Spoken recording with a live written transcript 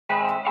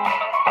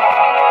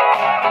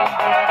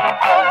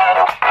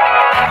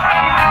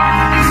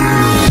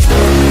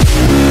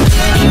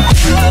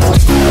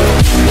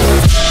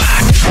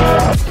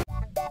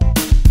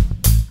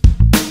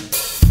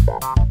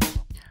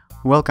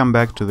Welcome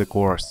back to the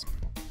course.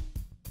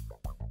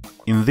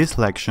 In this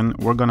lection,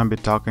 we're gonna be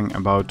talking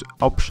about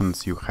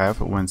options you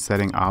have when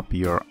setting up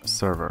your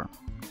server.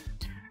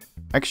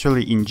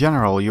 Actually, in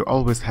general, you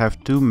always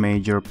have two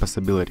major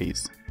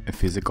possibilities: a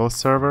physical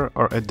server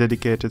or a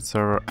dedicated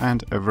server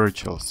and a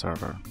virtual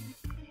server.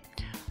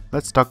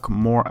 Let's talk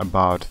more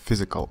about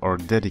physical or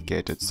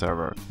dedicated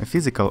server. A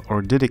physical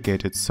or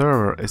dedicated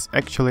server is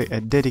actually a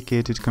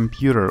dedicated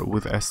computer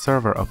with a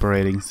server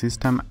operating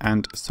system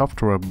and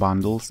software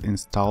bundles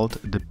installed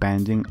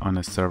depending on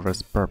a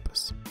server's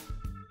purpose.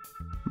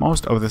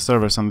 Most of the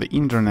servers on the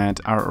internet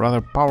are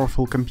rather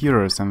powerful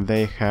computers, and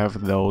they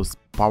have those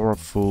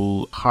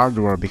powerful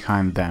hardware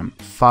behind them.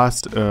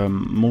 Fast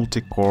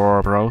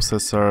multi-core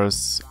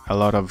processors, a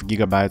lot of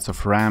gigabytes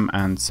of RAM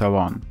and so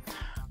on.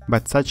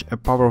 But such a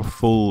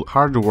powerful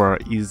hardware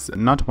is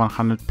not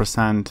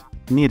 100%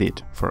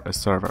 needed for a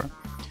server.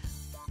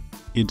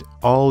 It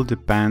all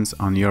depends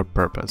on your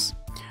purpose.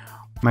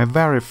 My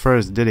very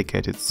first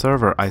dedicated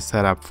server I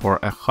set up for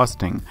a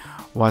hosting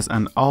was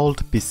an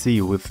old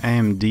PC with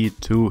AMD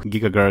 2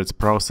 GHz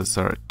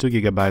processor, 2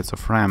 GB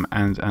of RAM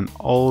and an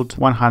old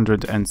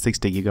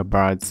 160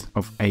 GB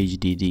of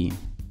HDD.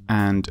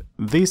 And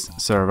this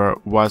server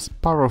was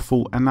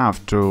powerful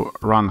enough to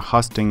run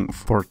hosting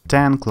for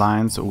 10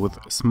 clients with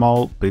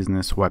small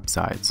business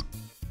websites.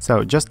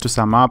 So just to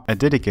sum up, a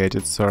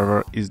dedicated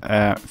server is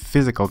a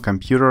physical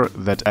computer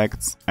that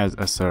acts as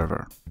a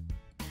server.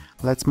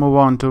 Let's move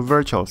on to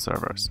virtual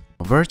servers.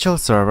 A virtual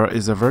server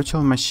is a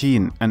virtual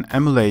machine, an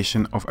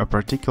emulation of a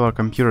particular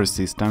computer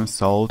system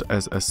sold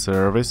as a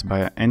service by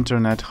an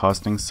internet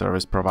hosting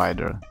service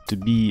provider. To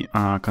be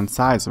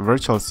concise,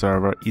 virtual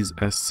server is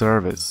a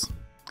service.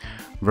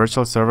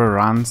 Virtual server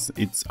runs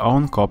its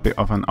own copy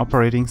of an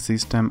operating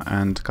system,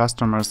 and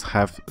customers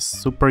have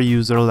super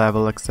user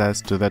level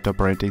access to that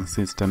operating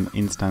system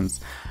instance,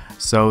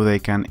 so they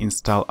can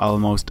install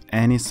almost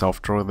any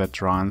software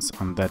that runs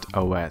on that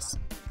OS.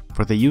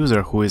 For the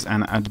user who is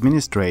an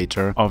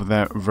administrator of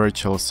the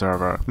virtual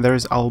server, there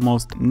is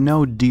almost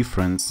no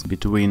difference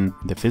between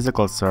the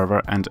physical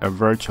server and a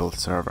virtual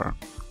server.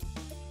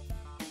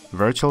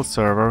 Virtual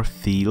server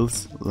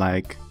feels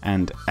like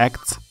and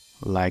acts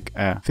like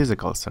a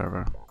physical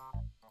server,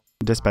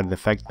 despite the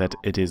fact that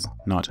it is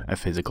not a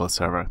physical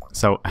server.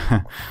 So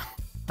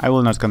I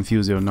will not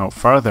confuse you no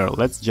further,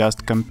 let's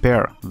just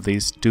compare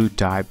these two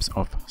types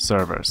of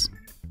servers.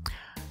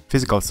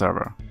 Physical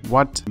server.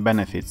 What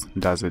benefits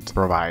does it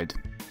provide?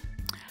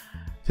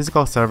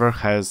 Physical server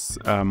has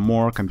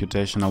more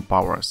computational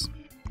powers.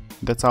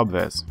 That's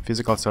obvious.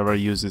 Physical server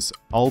uses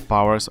all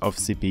powers of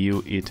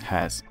CPU it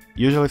has.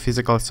 Usually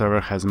physical server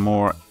has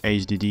more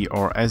HDD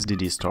or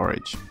SSD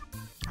storage.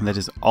 That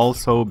is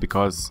also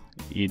because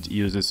it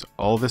uses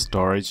all the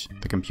storage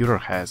the computer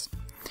has.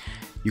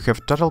 You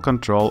have total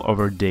control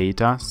over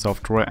data,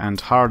 software and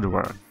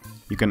hardware.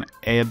 You can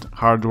add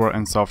hardware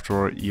and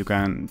software, you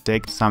can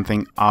take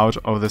something out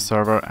of the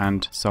server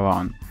and so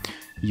on.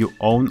 You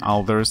own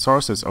all the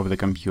resources of the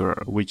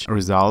computer, which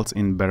results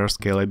in better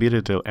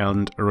scalability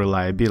and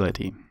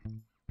reliability.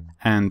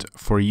 And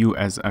for you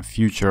as a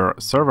future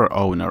server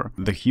owner,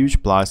 the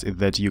huge plus is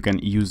that you can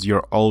use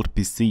your old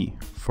PC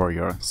for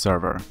your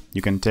server.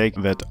 You can take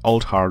that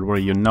old hardware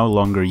you no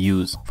longer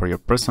use for your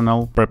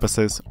personal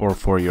purposes or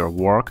for your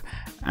work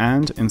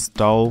and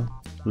install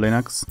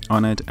Linux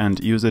on it and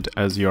use it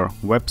as your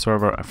web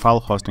server, a file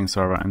hosting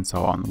server and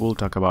so on. We'll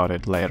talk about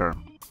it later.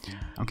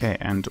 Okay,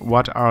 and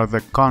what are the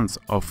cons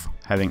of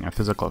having a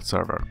physical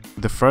server?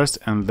 The first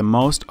and the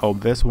most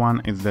obvious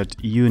one is that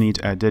you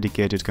need a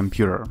dedicated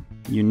computer.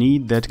 You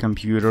need that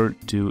computer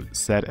to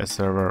set a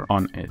server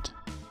on it.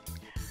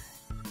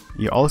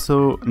 You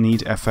also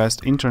need a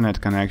fast internet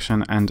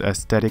connection and a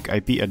static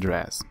IP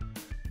address.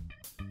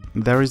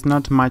 There is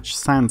not much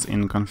sense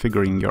in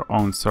configuring your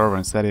own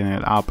server, setting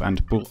it up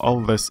and put all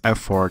this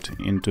effort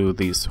into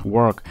this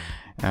work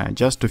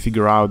just to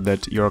figure out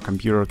that your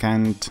computer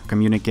can't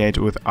communicate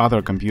with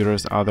other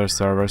computers, other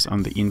servers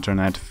on the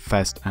internet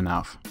fast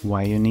enough.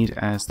 Why you need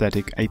a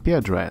static IP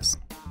address?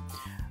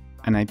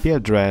 An IP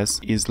address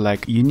is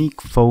like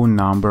unique phone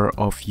number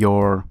of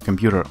your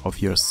computer, of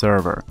your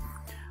server.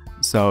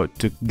 So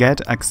to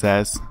get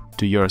access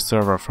to your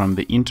server from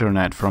the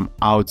internet from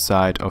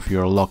outside of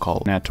your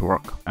local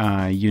network,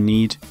 you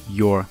need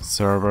your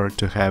server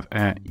to have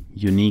a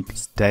unique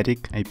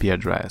static IP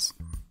address.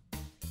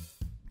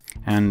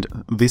 And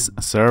this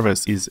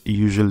service is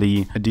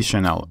usually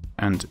additional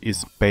and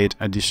is paid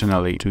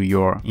additionally to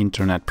your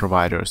internet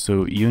provider,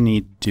 so you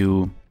need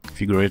to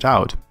figure it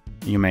out.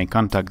 You may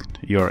contact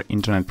your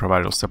internet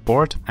provider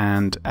support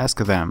and ask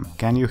them,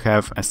 can you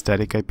have a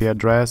static IP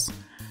address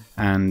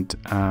and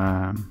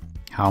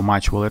how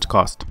much will it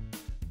cost?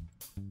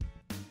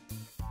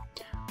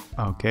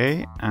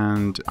 Okay,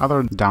 and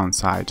other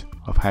downside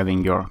of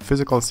having your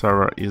physical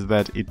server is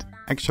that it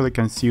actually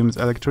consumes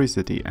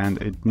electricity and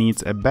it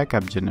needs a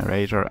backup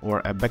generator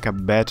or a backup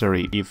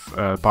battery if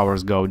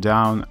powers go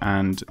down,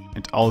 and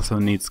it also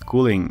needs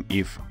cooling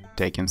if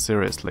taken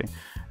seriously.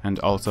 And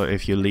also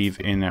if you live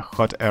in a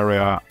hot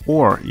area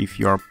or if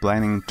you are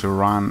planning to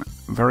run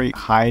very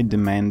high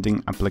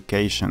demanding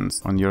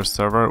applications on your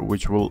server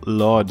which will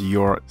load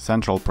your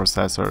central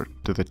processor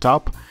to the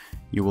top,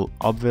 you will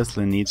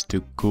obviously need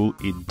to cool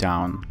it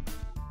down.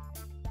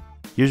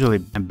 Usually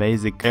a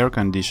basic air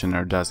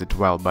conditioner does it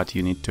well, but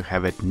you need to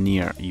have it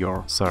near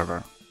your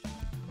server.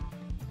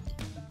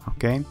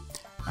 Okay,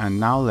 and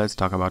now let's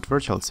talk about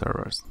virtual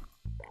servers.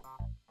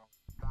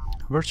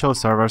 Virtual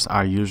servers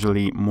are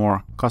usually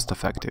more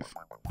cost-effective,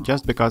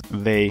 just because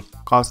they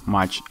cost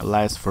much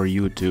less for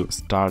you to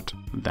start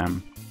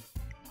them.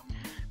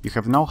 You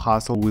have no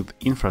hassle with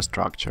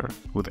infrastructure,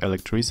 with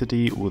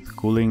electricity, with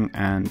cooling,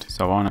 and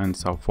so on and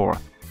so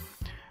forth.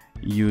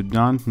 You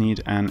don't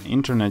need an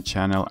internet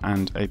channel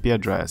and IP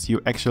address.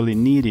 You actually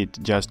need it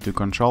just to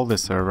control the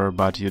server,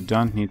 but you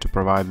don't need to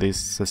provide this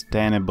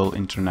sustainable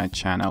internet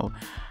channel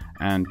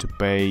and to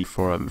pay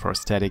for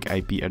static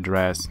IP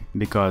address,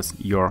 because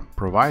your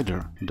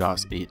provider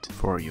does it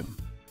for you.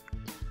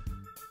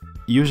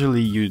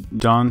 Usually you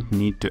don't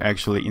need to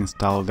actually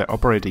install the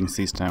operating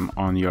system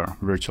on your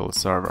virtual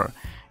server.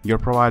 Your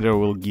provider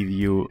will give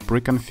you a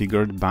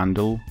pre-configured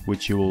bundle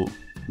which you will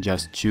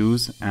just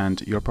choose,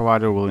 and your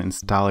provider will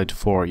install it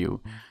for you.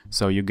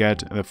 So you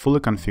get a fully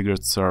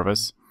configured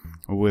service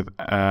with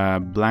a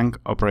blank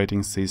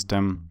operating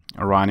system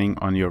running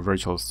on your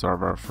virtual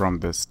server from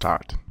the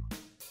start.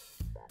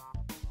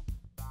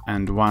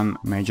 And one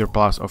major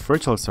plus of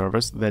virtual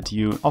servers that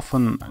you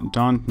often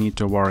don't need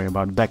to worry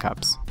about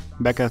backups.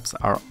 Backups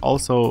are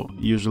also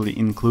usually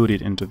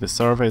included into the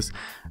service,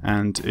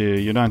 and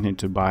you don't need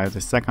to buy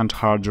the second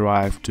hard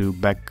drive to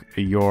back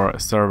your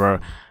server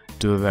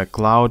to the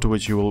cloud,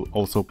 which you will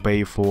also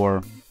pay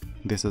for.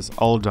 This is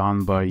all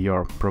done by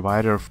your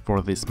provider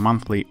for this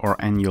monthly or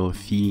annual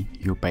fee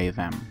you pay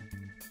them.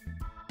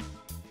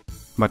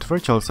 But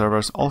virtual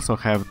servers also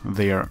have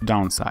their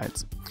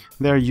downsides.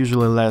 They are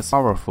usually less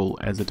powerful,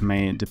 as it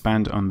may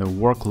depend on the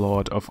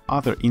workload of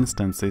other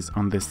instances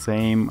on the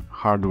same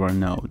hardware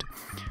node.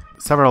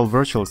 Several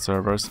virtual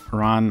servers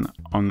run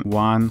on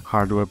one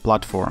hardware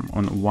platform,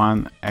 on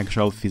one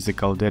actual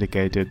physical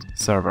dedicated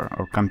server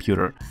or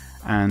computer.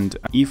 And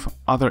if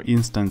other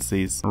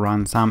instances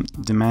run some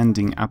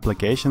demanding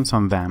applications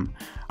on them,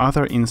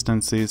 other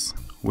instances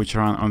which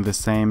run on the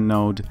same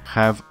node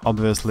have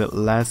obviously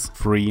less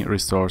free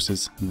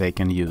resources they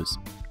can use.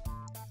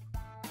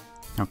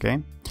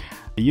 Okay?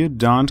 You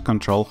don't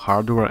control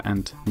hardware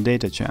and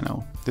data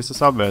channel. This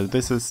is obvious.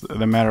 This is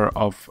the matter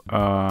of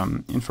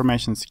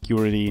information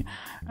security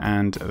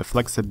and the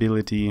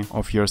flexibility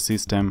of your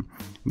system,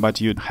 but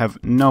you have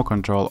no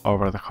control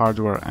over the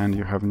hardware and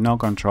you have no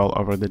control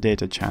over the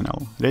data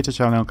channel. Data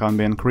channel can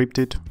be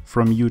encrypted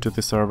from you to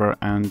the server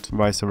and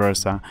vice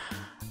versa,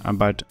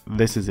 but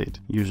this is it.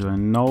 Usually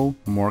no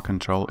more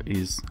control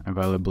is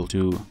available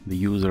to the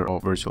user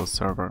of virtual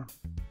server.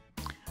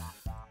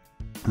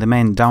 The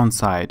main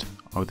downside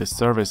of this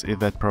service is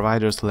that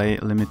providers lay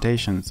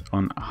limitations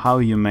on how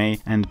you may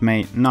and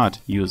may not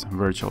use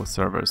virtual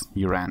servers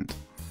you rent.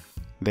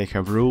 They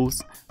have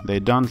rules, they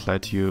don't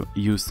let you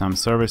use some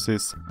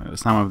services.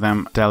 Some of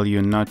them tell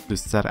you not to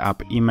set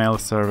up email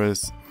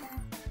service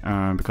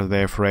because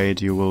they're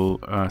afraid you will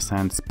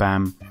send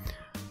spam.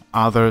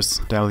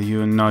 Others tell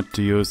you not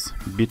to use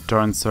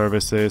BitTorrent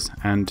services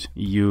and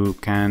you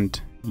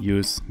can't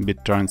use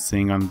BitTorrent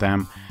Sync on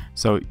them.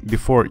 So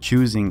before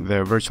choosing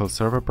the virtual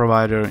server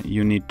provider,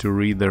 you need to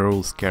read the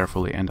rules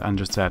carefully and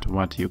understand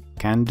what you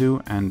can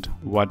do and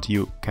what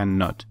you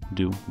cannot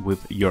do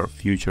with your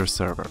future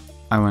server.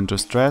 I want to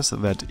stress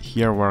that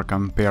here we're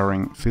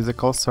comparing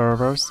physical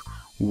servers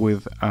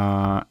with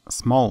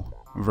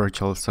small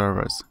virtual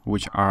servers,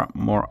 which are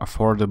more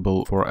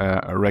affordable for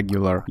a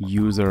regular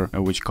user,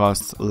 which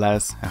costs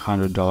less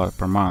 $100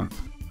 per month.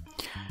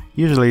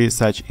 Usually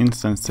such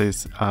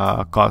instances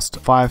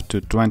cost $5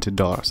 to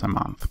 $20 a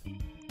month.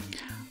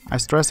 I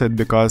stress it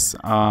because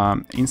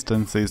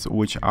instances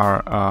which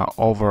are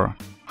over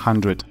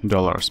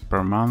 $100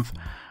 per month,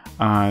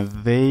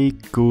 they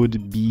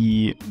could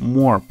be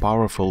more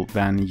powerful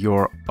than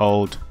your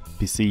old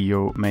PC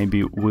you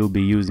maybe will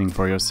be using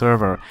for your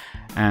server,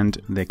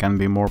 and they can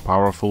be more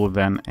powerful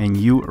than a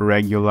new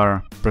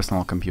regular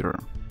personal computer.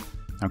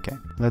 Okay,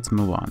 let's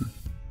move on.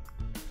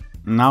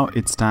 Now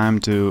it's time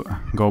to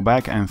go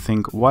back and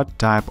think what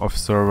type of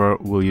server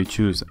will you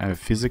choose, a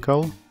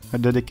physical, a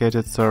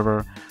dedicated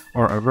server,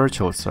 or a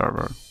virtual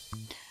server.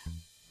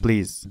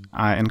 Please,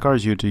 I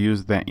encourage you to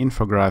use the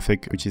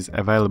infographic which is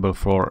available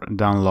for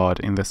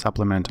download in the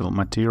supplemental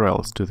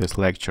materials to this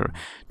lecture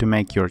to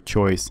make your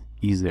choice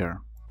easier.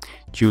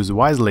 Choose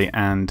wisely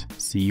and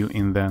see you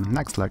in the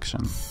next lecture.